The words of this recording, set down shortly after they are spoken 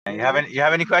You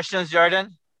have any questions,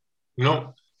 Jordan?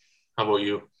 No. How about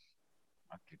you?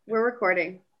 Okay, We're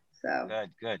recording, so.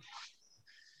 good.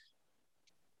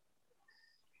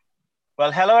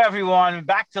 Well, hello everyone.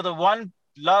 Back to the One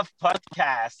Love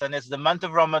podcast, and it's the month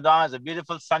of Ramadan. It's a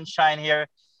beautiful sunshine here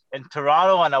in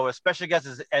Toronto, and our special guest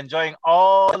is enjoying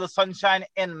all the sunshine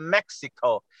in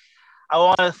Mexico. I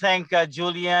want to thank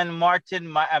Julianne Martin,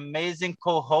 my amazing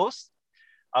co-host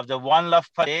of the One Love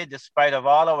podcast. Despite of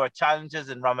all our challenges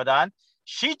in Ramadan,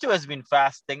 she too has been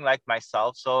fasting like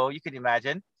myself, so you can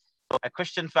imagine a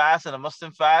Christian fast and a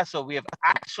Muslim fast. So we have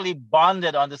actually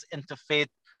bonded on this interfaith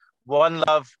One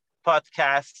Love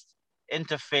podcast,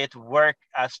 interfaith work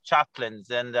as chaplains.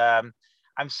 And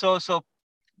I'm so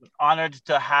honored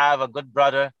to have a good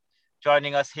brother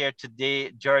joining us here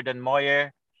today, Jordan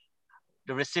Moyer,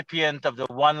 the recipient of the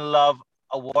One Love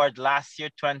Award last year,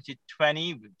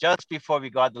 2020, just before we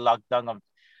got the lockdown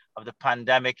of the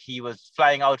pandemic. He was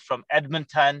flying out from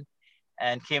Edmonton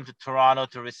and came to Toronto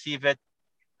to receive it.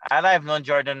 And I've known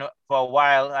Jordan for a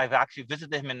while. I've actually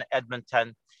visited him in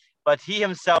Edmonton, but he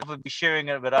himself will be sharing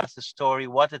with us the story,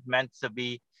 what it meant to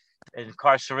be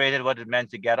incarcerated, what it meant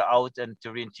to get out and to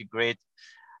reintegrate,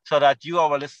 so that you,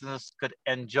 our listeners, could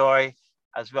enjoy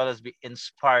as well as be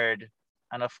inspired.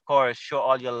 And of course, show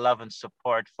all your love and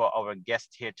support for our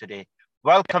guest here today.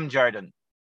 Welcome, Jordan.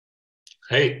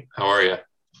 Hey, how are you?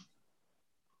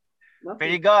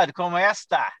 Pretty good. ¿Cómo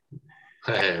está?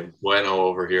 Hey, bueno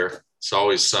over here. It's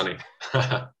always sunny.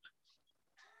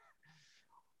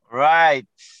 Right.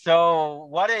 So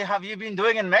what have you been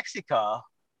doing in Mexico?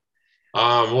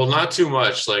 Well, not too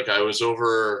much. Like I was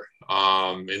over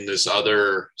in this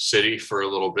other city for a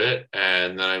little bit,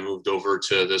 and then I moved over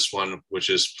to this one,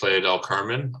 which is Playa del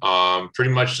Carmen.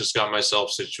 Pretty much just got myself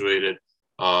situated.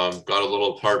 Got a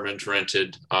little apartment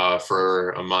rented for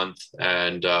a month,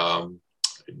 and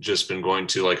just been going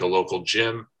to like a local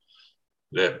gym.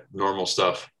 That normal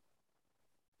stuff.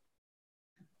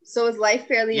 So is life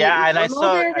fairly normal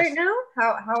there right now?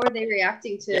 How are they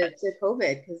reacting to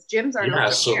COVID? Because gyms aren't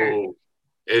open here.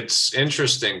 It's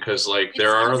interesting because like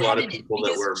there are a lot of people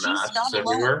that wear masks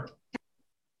everywhere.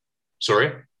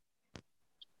 Sorry?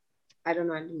 I don't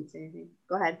know. I didn't say anything.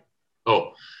 Go ahead.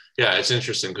 Oh, yeah, it's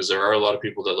interesting because there are a lot of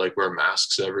people that like wear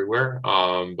masks everywhere.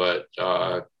 But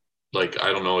like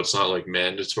I don't know, it's not like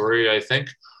mandatory, I think.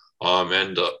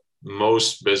 And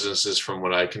most businesses, from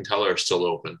what I can tell, are still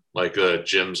open. Like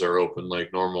gyms are open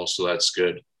like normal, so that's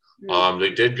good. They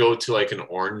did go to like an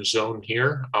orange zone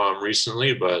here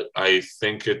recently, but I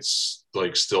think it's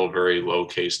like still very low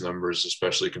case numbers,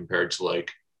 especially compared to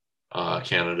like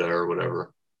Canada or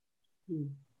whatever.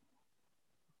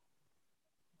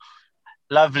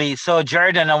 Lovely. So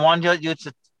Jordan, I want you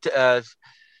to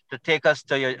take us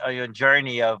to your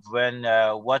journey of when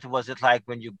what was it like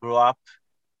when you grew up,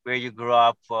 where you grew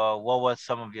up, what were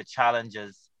some of your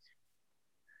challenges?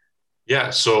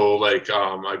 Yeah, so like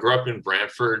I grew up in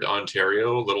Brantford,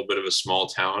 Ontario, a little bit of a small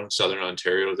town, southern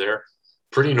Ontario there.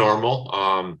 Pretty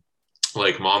normal,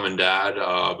 like mom and dad,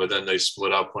 but then they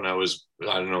split up when I was,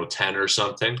 I don't know, 10 or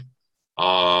something.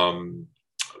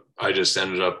 I just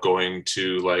ended up going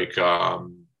to like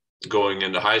going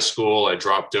into high school. I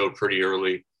dropped out pretty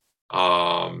early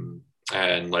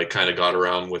and like kind of got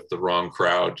around with the wrong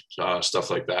crowd, stuff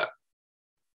like that.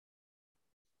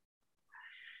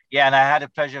 Yeah, and I had the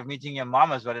pleasure of meeting your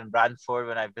mom as well in Brantford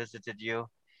when I visited you.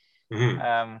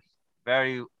 Mm-hmm.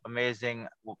 Very amazing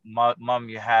mom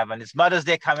you have. And it's Mother's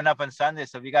Day coming up on Sunday,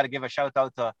 so we got to give a shout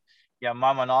out to your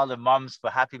mom and all the moms for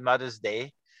Happy Mother's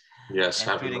Day. Yes,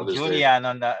 including Happy Mother's Julianne Day.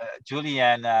 on the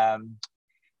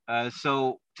Julianne.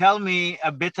 So tell me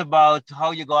a bit about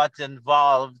how you got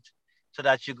involved, so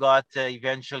that you got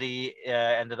eventually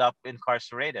ended up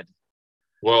incarcerated.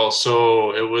 Well,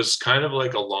 so it was kind of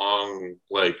like a long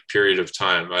like period of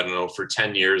time. I don't know, for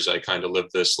 10 years I kind of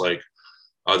lived this like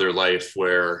other life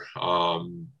where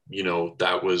you know,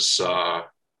 that was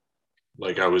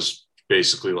like I was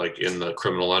basically like in the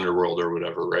criminal underworld or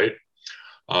whatever, right?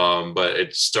 But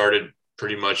it started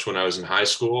pretty much when I was in high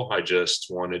school. I just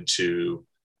wanted to,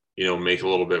 you know, make a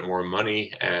little bit more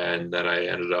money, and then I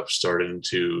ended up starting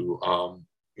to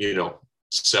you know,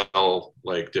 sell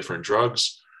like different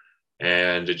drugs,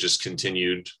 and it just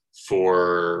continued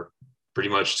for pretty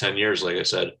much 10 years. Like I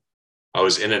said, I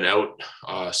was in and out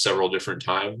several different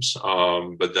times.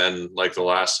 But then like the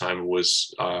last time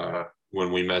was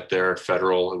when we met there,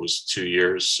 federal, it was 2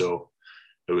 years. So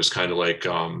it was kind of like, I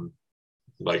don't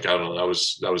know,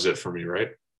 that was it for me.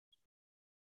 Right.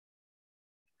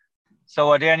 So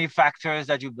are there any factors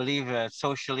that you believe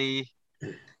socially,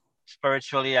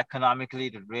 spiritually, economically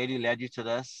that really led you to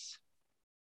this?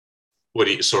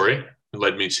 Sorry,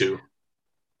 led me to?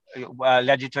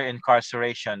 Led you to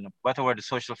incarceration. What were the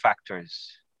social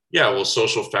factors? Yeah, well,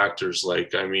 social factors,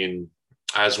 like, I mean,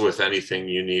 as with anything,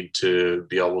 you need to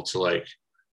be able to like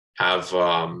have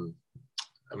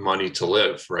money to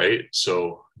live, right?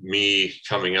 So me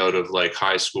coming out of like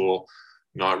high school,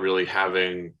 not really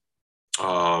having,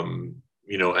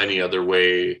 any other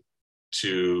way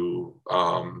to,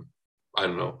 I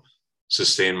don't know,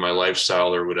 sustain my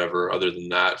lifestyle or whatever, other than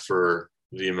that for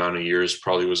the amount of years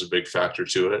probably was a big factor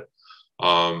to it.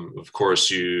 Of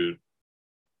course,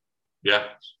 yeah.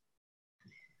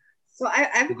 So I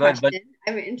have a question.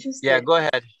 I'm interested. Yeah, go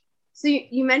ahead. So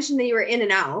you mentioned that you were in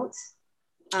and out.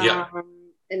 Yeah.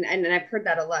 And I've heard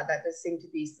that a lot. That does seem to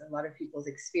be a lot of people's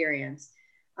experience.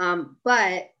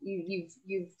 But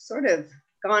you've sort of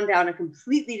gone down a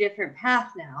completely different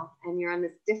path now, and you're on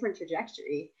this different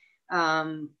trajectory.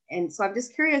 And so I'm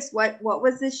just curious, what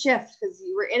was this shift? Because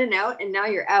you were in and out, and now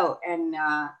you're out, and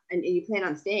you plan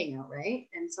on staying out, right?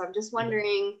 And so I'm just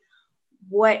wondering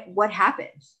what happened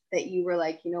that you were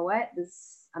like, you know what,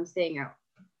 I'm staying out.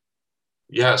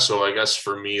 Yeah, so I guess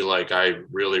for me, like, I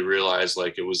really realized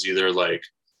like it was either like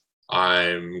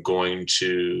I'm going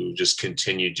to just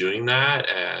continue doing that,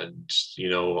 and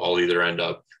I'll either end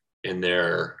up in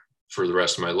there for the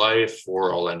rest of my life,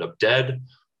 or I'll end up dead,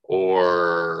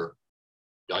 or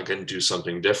I can do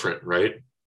something different, right?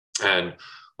 And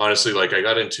honestly, like, I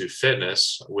got into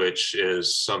fitness, which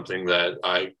is something that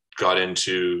I got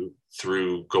into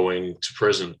through going to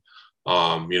prison.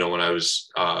 When I was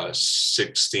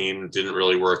 16, didn't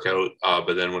really work out.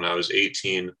 But then when I was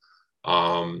 18,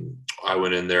 I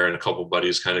went in there, and a couple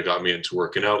buddies kind of got me into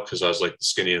working out because I was like the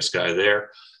skinniest guy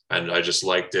there. And I just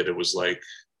liked it. It was like,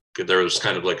 there was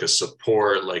kind of like a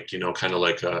support, like, kind of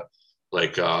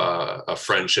like a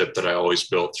friendship that I always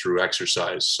built through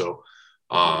exercise. So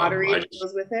camaraderie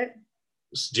goes with it.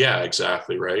 Yeah,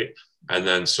 exactly. Right. And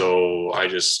then so I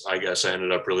guess I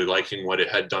ended up really liking what it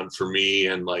had done for me,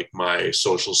 and like my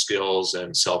social skills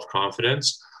and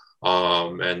self-confidence.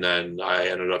 And then I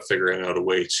ended up figuring out a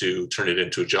way to turn it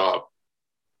into a job.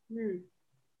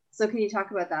 So can you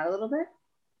talk about that a little bit?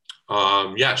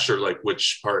 Yeah, sure. Like,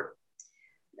 which part?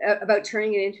 About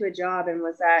turning it into a job. And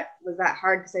was that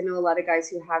hard? Because I know a lot of guys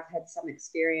who have had some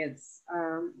experience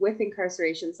with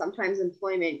incarceration. Sometimes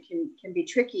employment can be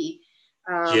tricky.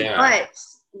 But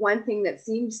one thing that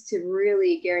seems to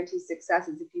really guarantee success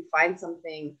is if you find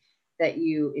something that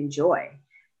you enjoy.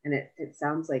 And it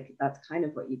sounds like that's kind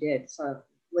of what you did. So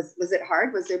was it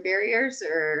hard? Was there barriers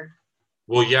or?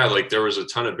 Well, yeah, like there was a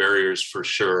ton of barriers for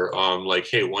sure. Like,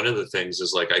 hey, one of the things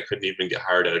is like I couldn't even get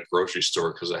hired at a grocery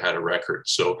store because I had a record.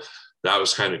 So that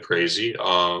was kind of crazy.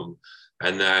 And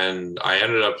then I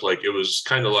ended up, like, it was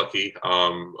kind of lucky.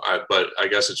 But I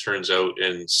guess it turns out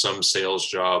in some sales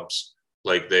jobs,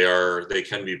 like they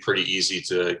can be pretty easy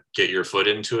to get your foot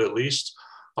into, at least.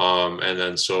 And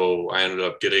then so I ended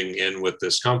up getting in with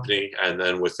this company, and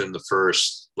then within the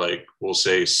first, like, we'll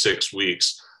say 6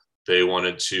 weeks, they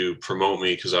wanted to promote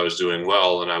me because I was doing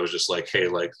well. And I was just like, hey,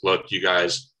 like, look, you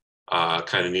guys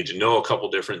kind of need to know a couple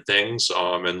different things.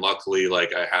 And luckily,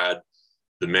 like, I had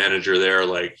the manager there,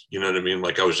 like, you know what I mean?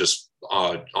 Like, I was just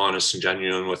honest and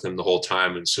genuine with him the whole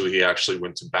time. And so he actually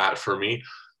went to bat for me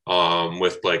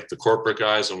with like the corporate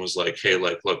guys, and was like, hey,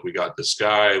 like, look, we got this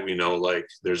guy, we know like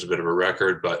there's a bit of a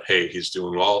record, but hey, he's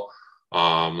doing well.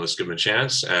 Let's give him a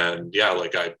chance. And yeah,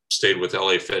 like, I stayed with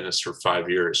LA Fitness for 5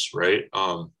 years, right?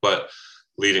 But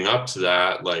leading up to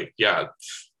that, like, yeah,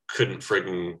 couldn't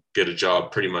friggin' get a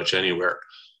job pretty much anywhere.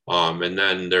 And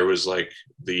then there was like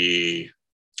the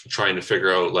trying to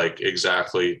figure out like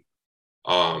exactly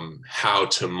how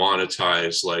to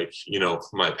monetize, like,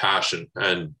 my passion.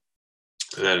 And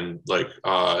then like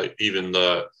even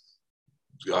the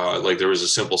like there was a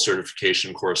simple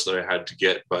certification course that I had to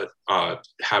get, but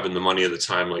having the money at the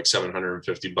time, like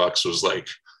 $750 was like,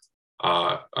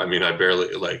 I mean, I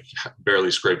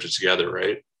barely scraped it together.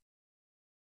 Right.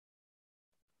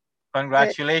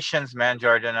 Congratulations, man,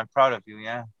 Jordan. I'm proud of you.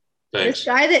 Yeah. Thanks.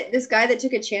 This guy that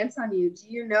took a chance on you, do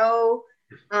you know,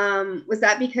 was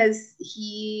that because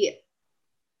he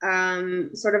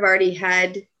sort of already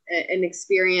had an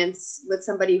experience with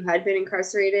somebody who had been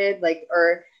incarcerated, like,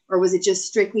 or was it just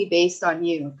strictly based on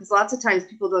you? Because lots of times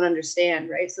people don't understand,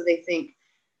 right? So they think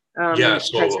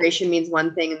incarceration means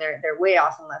one thing, and they're way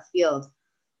off in left field.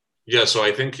 Yeah, so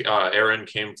I think Aaron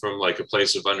came from like a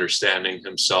place of understanding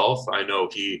himself. I know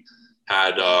he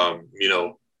had,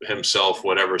 himself,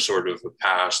 whatever sort of a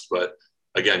past, but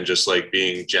again, just like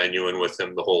being genuine with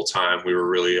him the whole time, we were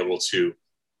really able to,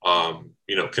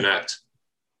 connect.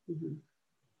 Mm-hmm.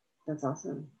 That's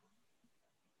awesome.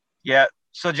 Yeah.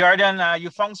 So Jordan, you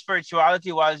found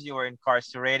spirituality while you were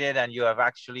incarcerated, and you have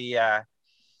actually,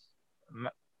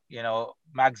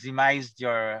 maximized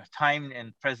your time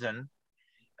in prison.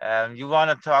 You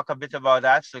want to talk a bit about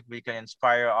that so we can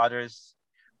inspire others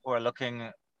who are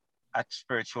looking at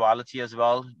spirituality as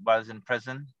well while in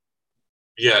prison?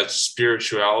 Yeah, it's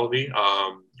spirituality,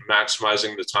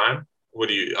 maximizing the time. What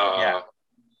do you, Yeah.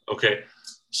 okay.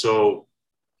 So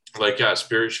like, yeah,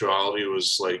 spirituality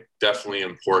was like definitely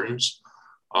important.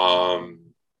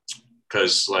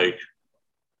 Cause like,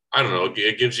 I don't know,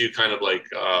 it gives you kind of like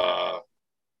a,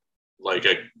 like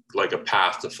a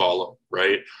path to follow,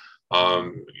 right?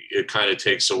 It kind of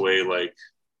takes away like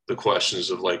the questions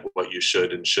of like what you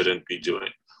should and shouldn't be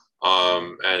doing.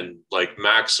 And like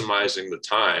maximizing the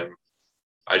time,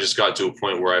 I just got to a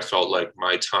point where I felt like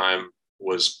my time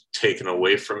was taken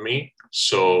away from me.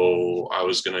 So I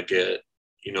was going to get,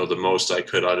 the most I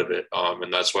could out of it.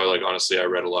 And that's why, like, honestly, I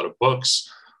read a lot of books,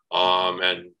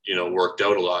 and, worked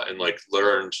out a lot and like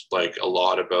learned like a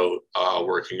lot about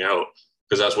working out.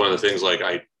 Cause that's one of the things, like,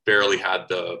 I barely had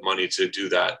the money to do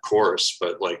that course,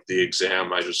 but like the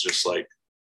exam, I was just like,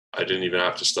 I didn't even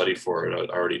have to study for it.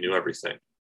 I already knew everything.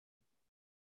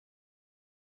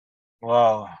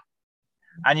 Wow.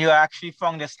 And you actually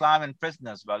found Islam in prison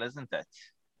as well, isn't it?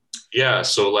 Yeah,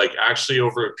 so like actually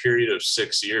over a period of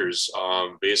 6 years,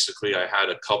 basically I had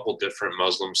a couple different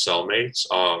Muslim cellmates,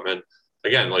 and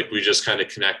again, like we just kind of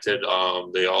connected.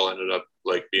 They all ended up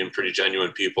like being pretty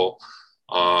genuine people,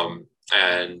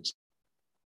 and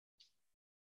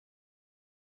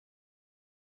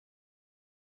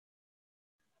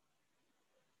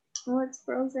Oh, it's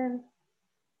frozen.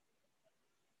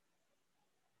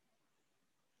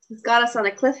 It's got us on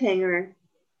a cliffhanger.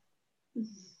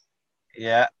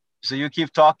 Yeah. So you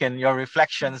keep talking your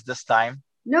reflections this time.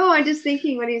 No, I'm just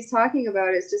thinking what he's talking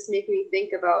about is just making me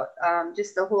think about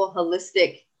just the whole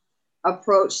holistic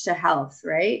approach to health,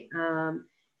 right?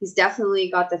 He's definitely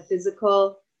got the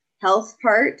physical health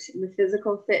part and the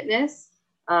physical fitness.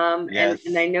 Yes.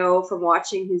 And I know from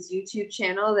watching his YouTube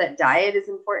channel that diet is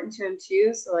important to him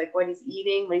too. So like what he's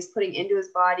eating, what he's putting into his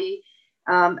body,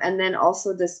 and then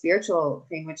also the spiritual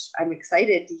thing, which I'm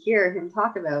excited to hear him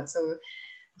talk about. So,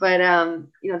 but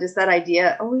just that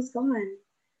idea, oh, he's gone.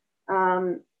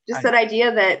 Just that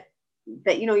idea that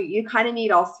you kind of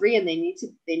need all three, and they need to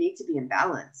be in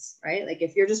balance, right? Like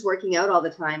if you're just working out all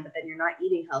the time but then you're not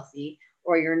eating healthy,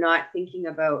 or you're not thinking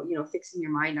about fixing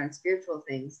your mind on spiritual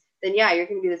things, then yeah, you're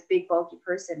going to be this big bulky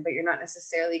person, but you're not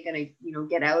necessarily going to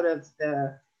get out of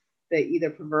the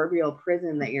either proverbial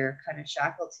prison that you're kind of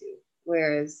shackled to.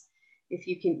 Whereas if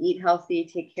you can eat healthy,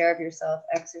 take care of yourself,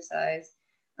 exercise,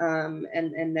 and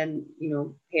then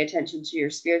pay attention to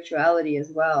your spirituality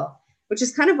as well, which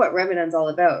is kind of what Ramadan's all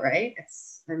about, right?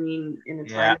 In a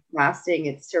time of fasting,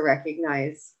 it's to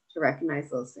recognize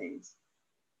those things.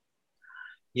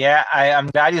 Yeah, I'm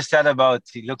glad you said about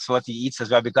he looks what he eats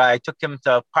as well, because I took him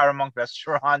to a Paramount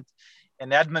restaurant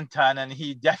in Edmonton, and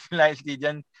he definitely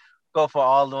didn't go for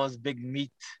all those big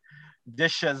meat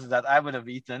dishes that I would have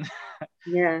eaten.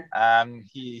 Yeah.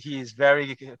 He's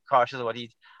very cautious of what he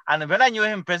eats. And when I knew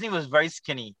him in prison, he was very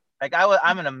skinny. Like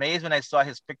I'm amazed when I saw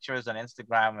his pictures on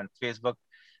Instagram and Facebook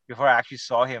before I actually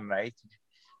saw him, right?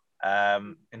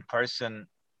 In person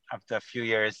after a few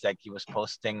years, like he was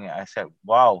posting. I said,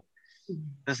 wow,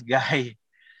 this guy,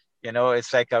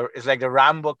 it's like the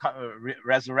Rambo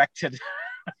resurrected.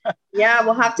 Yeah,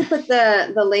 we'll have to put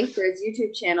the link for his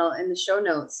YouTube channel in the show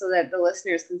notes so that the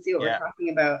listeners can see what we're talking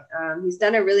about. He's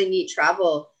done a really neat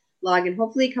travel log, and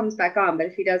hopefully he comes back on. But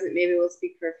if he doesn't, maybe we'll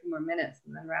speak for a few more minutes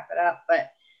and then wrap it up.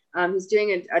 But he's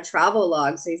doing a travel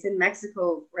log. So he's in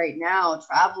Mexico right now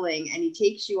traveling, and he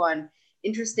takes you on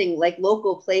interesting, like,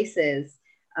 local places.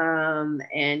 And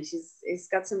he's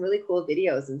got some really cool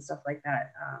videos and stuff like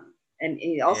that. And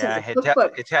he also has a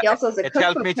cookbook. It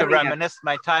helped me to reminisce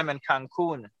my time in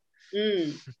Cancun.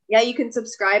 Yeah, you can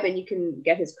subscribe and you can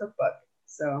get his cookbook.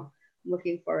 So I'm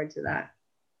looking forward to that.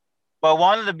 But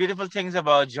one of the beautiful things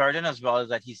about Jordan as well is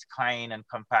that he's kind and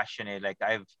compassionate. Like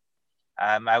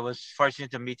I was fortunate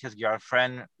to meet his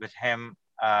girlfriend with him,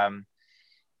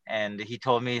 and he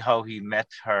told me how he met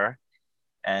her,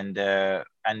 and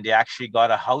they actually got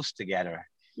a house together.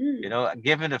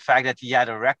 Given the fact that he had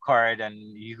a record and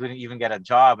he couldn't even get a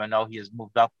job, and now he has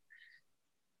moved up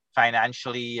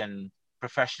financially and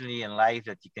professionally in life,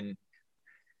 that he can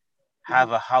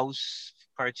have a house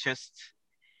purchased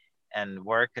and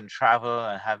work and travel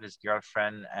and have his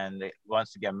girlfriend, and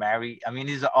wants to get married. I mean,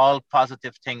 these are all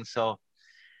positive things. So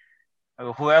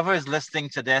whoever is listening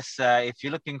to this, if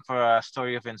you're looking for a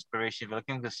story of inspiration, if you're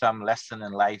looking for some lesson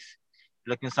in life,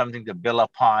 looking for something to build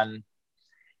upon,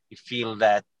 you feel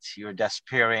that you're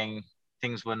despairing,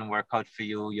 things wouldn't work out for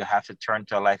you, you have to turn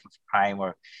to a life of crime,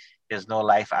 or there's no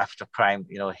life after crime.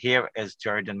 Here is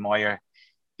Jordan Moyer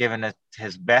giving it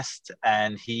his best,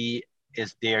 and he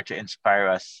is there to inspire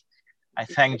us. I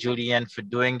thank Julian for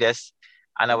doing this,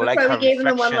 and I would That's like why we her gave him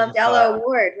the One Love reflections. Gala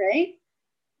Award, right?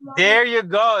 There you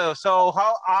go. So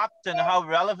how often, how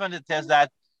relevant it is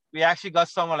that we actually got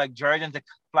someone like Jordan to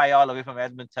fly all the way from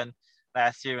Edmonton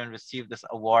last year and receive this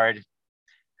award.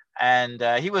 And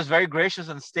he was very gracious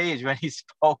on stage when he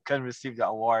spoke and received the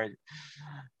award.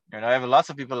 Lots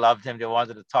of people loved him. They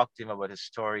wanted to talk to him about his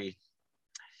story.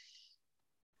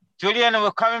 Julian,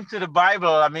 we're coming to the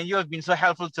Bible. I mean, you have been so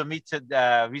helpful to me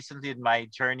recently in my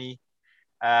journey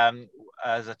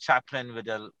as a chaplain with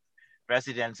the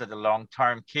residents at the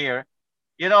long-term care.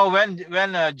 When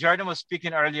Jordan was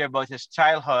speaking earlier about his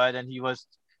childhood and he was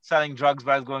selling drugs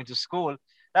while going to school,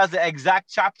 that's the exact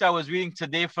chapter I was reading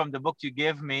today from the book you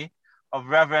gave me of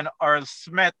Reverend Earl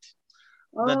Smith,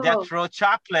 the death row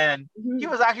chaplain. Mm-hmm. He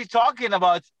was actually talking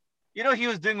about, he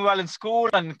was doing well in school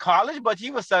and college, but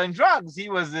he was selling drugs. He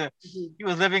was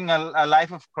living a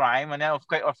life of crime. And then, of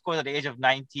course, at the age of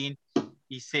 19,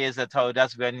 he says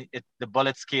that's when the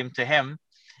bullets came to him.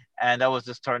 And that was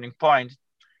his turning point.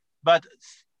 But,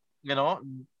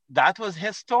 that was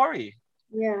his story.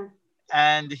 Yeah.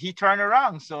 And he turned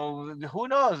around. So who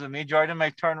knows? I mean, Jordan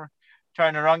might turn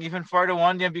around even further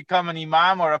one day and become an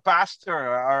imam or a pastor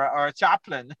or a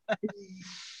chaplain.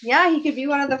 Yeah, he could be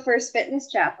one of the first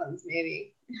fitness chaplains,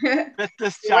 maybe.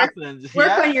 Fitness chaplains.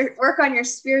 Work on your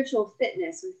spiritual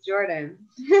fitness with Jordan.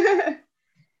 He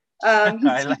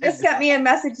just sent me a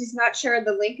message. He's not sure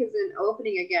the link isn't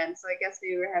opening again, so I guess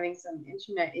maybe we're having some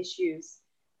internet issues,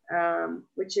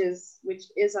 which is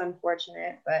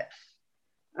unfortunate. But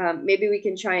maybe we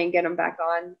can try and get him back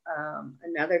on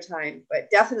another time. But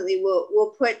definitely,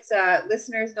 we'll put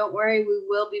listeners. Don't worry, we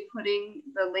will be putting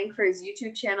the link for his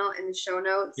YouTube channel in the show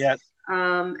notes. Yes.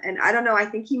 And I don't know. I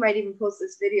think he might even post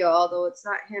this video, although it's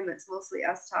not him. It's mostly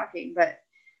us talking. But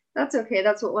that's okay.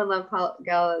 That's what One Love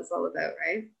Gala is all about,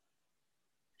 right?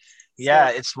 Yeah,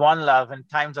 it's one love. In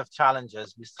times of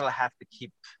challenges, we still have to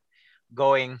keep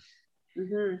going.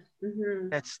 Mm-hmm.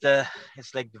 Mm-hmm.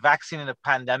 It's like the vaccine in the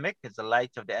pandemic. It's the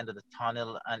light of the end of the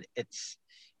tunnel, and it's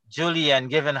Julian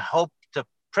giving hope to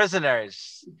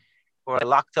prisoners who are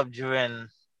locked up during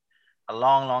a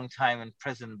long, long time in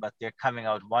prison, but they're coming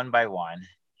out one by one.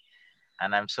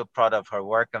 And I'm so proud of her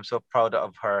work. I'm so proud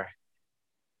of her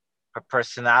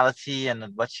personality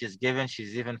and what she's given.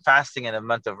 She's even fasting in the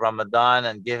month of Ramadan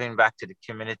and giving back to the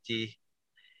community.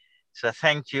 So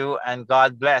thank you and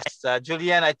God bless.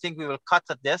 Julian, I think we will cut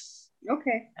at this.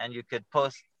 Okay. And you can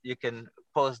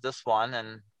post this one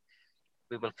and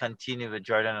we will continue with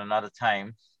Jordan another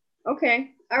time.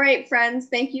 Okay. All right, friends.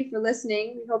 Thank you for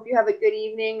listening. We hope you have a good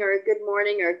evening or a good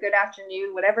morning or a good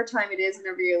afternoon, whatever time it is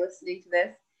whenever you're listening to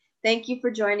this. Thank you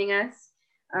for joining us.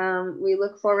 We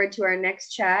look forward to our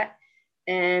next chat.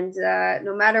 And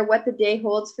no matter what the day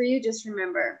holds for you, just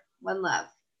remember, one love.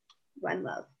 One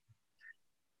love.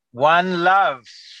 One love.